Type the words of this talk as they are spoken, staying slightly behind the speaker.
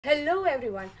Hello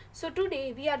everyone. So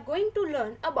today we are going to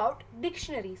learn about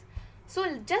dictionaries.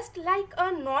 So just like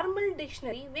a normal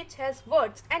dictionary which has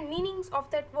words and meanings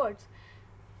of that words,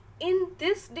 in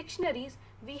this dictionaries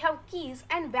we have keys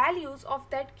and values of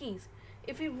that keys.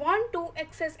 If we want to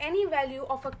access any value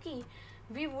of a key,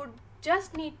 we would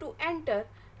just need to enter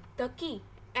the key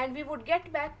and we would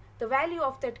get back the value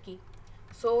of that key.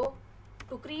 So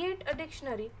to create a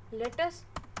dictionary, let us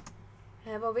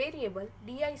have a variable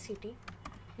dict.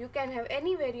 You can have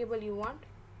any variable you want.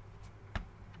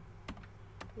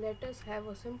 Let us have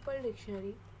a simple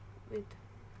dictionary with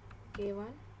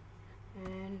k1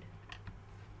 and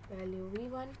value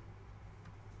v1.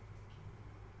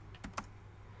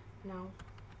 Now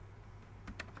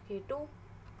k2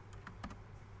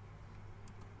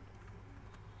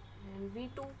 and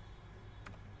v2.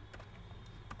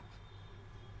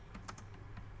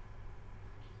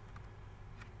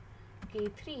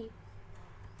 K3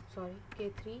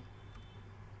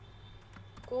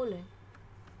 colon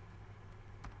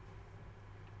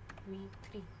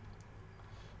v3.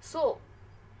 So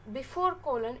before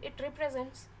colon it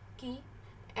represents key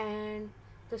and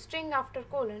the string after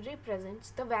colon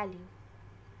represents the value.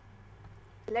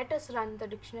 Let us run the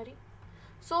dictionary.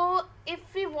 So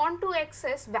if we want to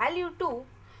access value 2,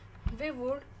 we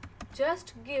would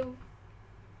just give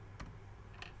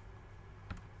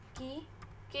key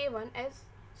k2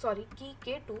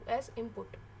 as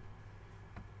input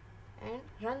and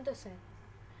run the cell.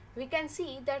 We can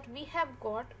see that we have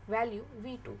got value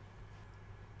v2.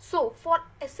 So for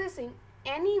accessing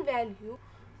any value,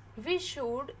 we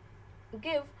should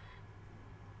give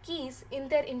keys in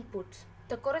their inputs,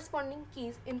 the corresponding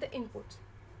keys in the inputs.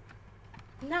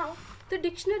 Now the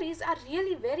dictionaries are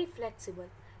really very flexible.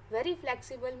 Very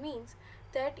flexible means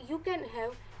that you can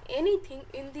have anything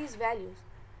in these values.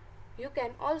 You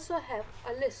can also have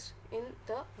a list in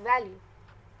the value.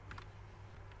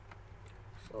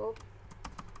 So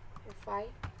if I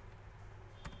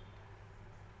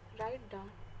write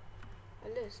down a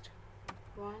list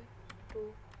 1,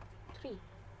 2, 3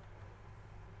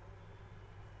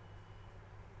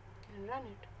 and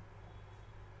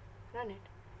run it,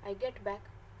 I get back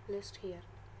list here.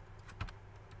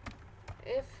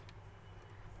 If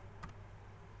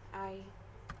I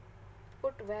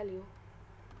put value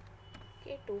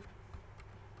k2,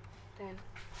 then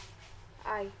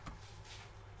I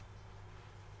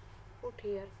put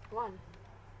here 1,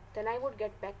 then I would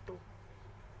get back 2.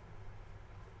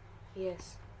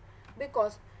 Yes,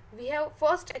 because we have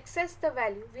first accessed the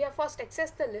value, we have first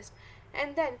accessed the list,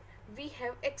 and then we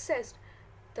have accessed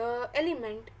the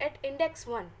element at index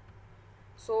 1.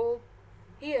 So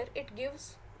here it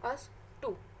gives us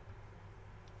 2.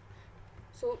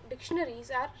 So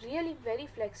dictionaries are really very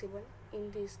flexible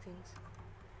in these things.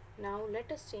 Now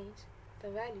let us change the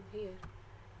value here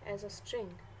as a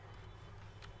string.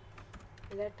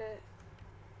 Let a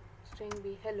string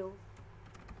be hello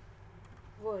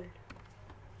world.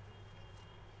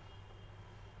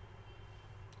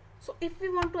 So if we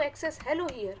want to access hello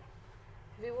here,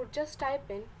 we would just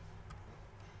type in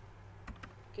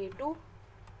k1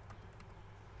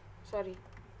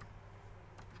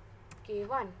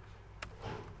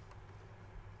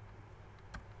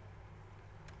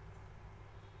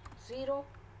 0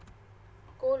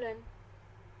 colon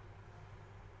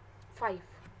 5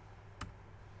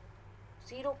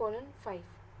 0 colon 5.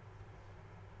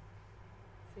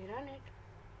 We run it.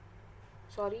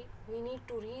 Sorry, we need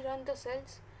to rerun the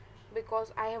cells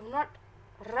because I have not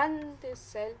run this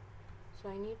cell, so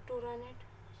I need to run it,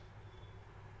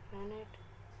 and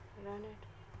then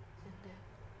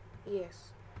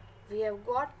yes, we have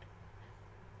got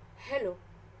hello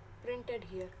printed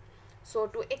here. So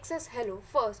to access hello,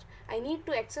 first I need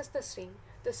to access the string.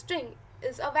 The string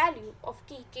is a value of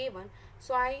key k1,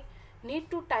 so I need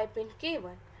to type in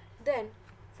k1. Then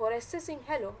for accessing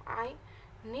hello, I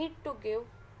need to give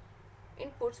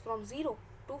inputs from 0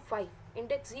 to 5,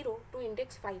 index 0 to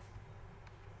index 5.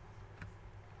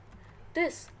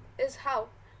 This is how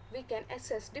we can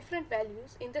access different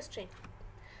values in the string.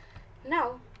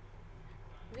 Now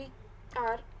we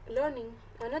are learning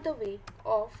another way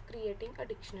of creating a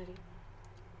dictionary.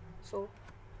 So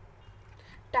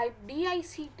type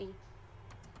dict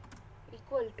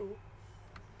equal to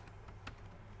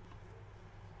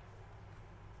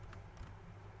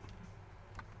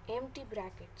empty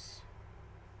brackets,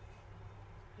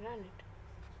 run it.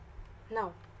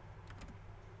 Now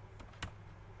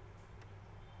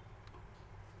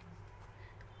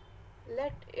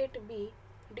let it be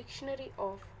dictionary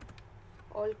of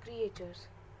all creatures.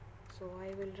 So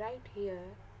I will write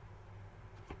here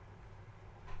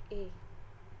A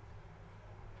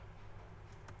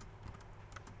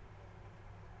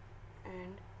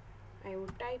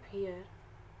would type here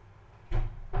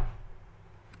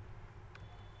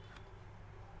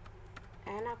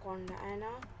anaconda.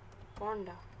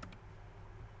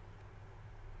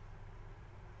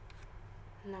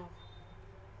 Now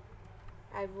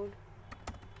I would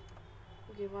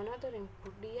give another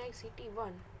input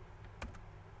dict1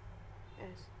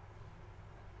 as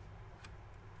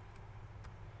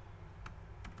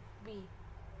B,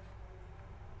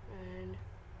 and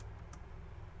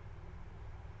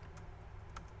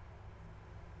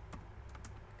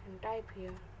can type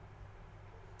here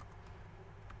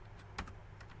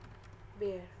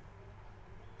bear.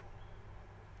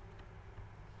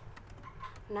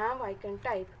 Now I can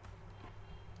type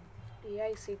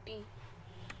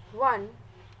dict1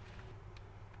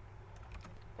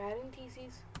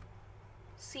 parentheses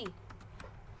C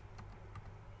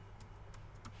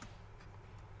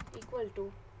equal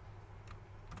to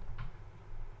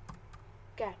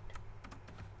cat.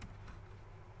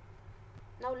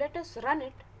 Now let us run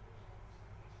it.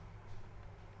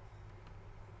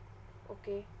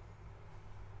 Okay,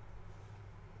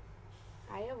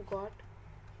 I have got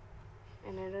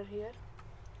an error here.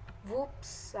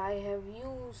 Whoops, I have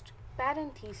used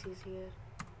parentheses here.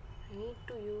 I need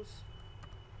to use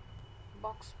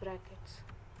box brackets.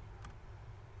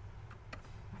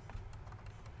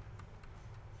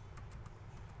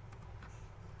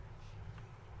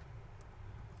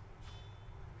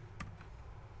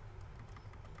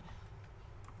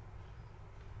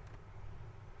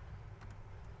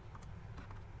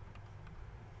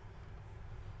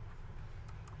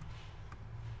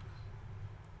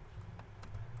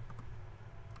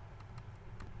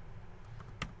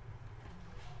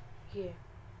 Here.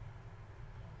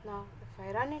 Now if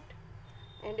I run it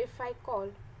and if I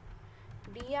call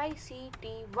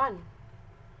dict1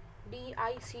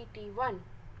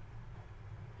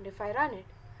 and if I run it,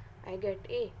 I get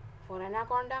A for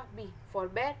anaconda, B for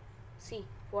bear, C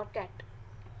for cat.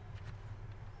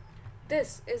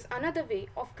 This is another way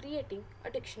of creating a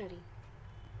dictionary.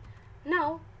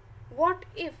 Now what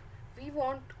if we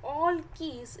want all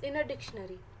keys in a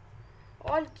dictionary,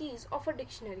 all keys of a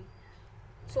dictionary?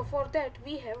 So for that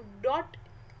we have dot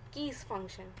keys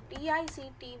function,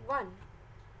 dict1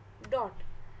 dot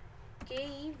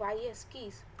keys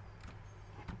keys,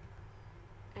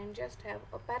 and just have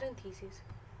a parenthesis.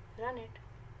 Run it.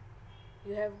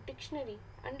 You have dictionary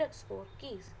underscore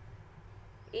keys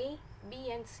A, B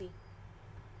and C.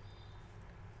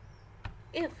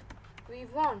 If we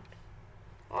want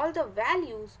all the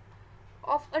values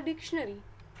of a dictionary,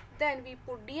 then we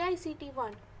put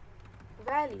dict1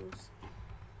 values.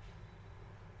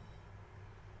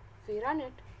 If we run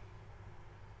it,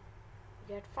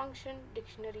 get function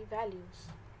dictionary values.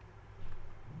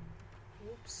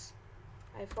 Oops,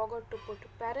 I forgot to put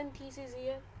parentheses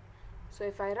here. So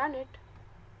if I run it,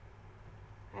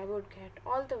 I would get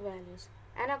all the values: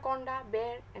 anaconda,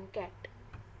 bear and cat.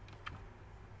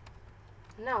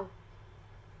 Now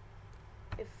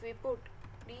if we put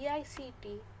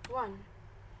dict1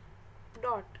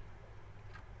 dot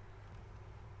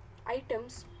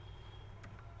items,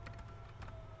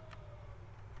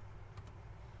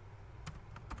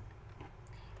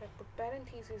 I put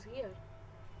parentheses here,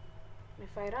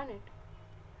 if I run it,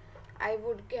 I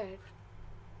would get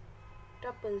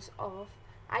tuples of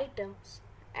items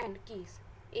and keys: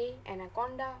 A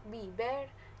anaconda, B bear,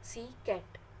 C cat.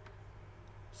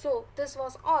 So this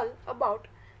was all about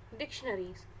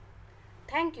dictionaries.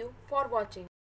 Thank you for watching.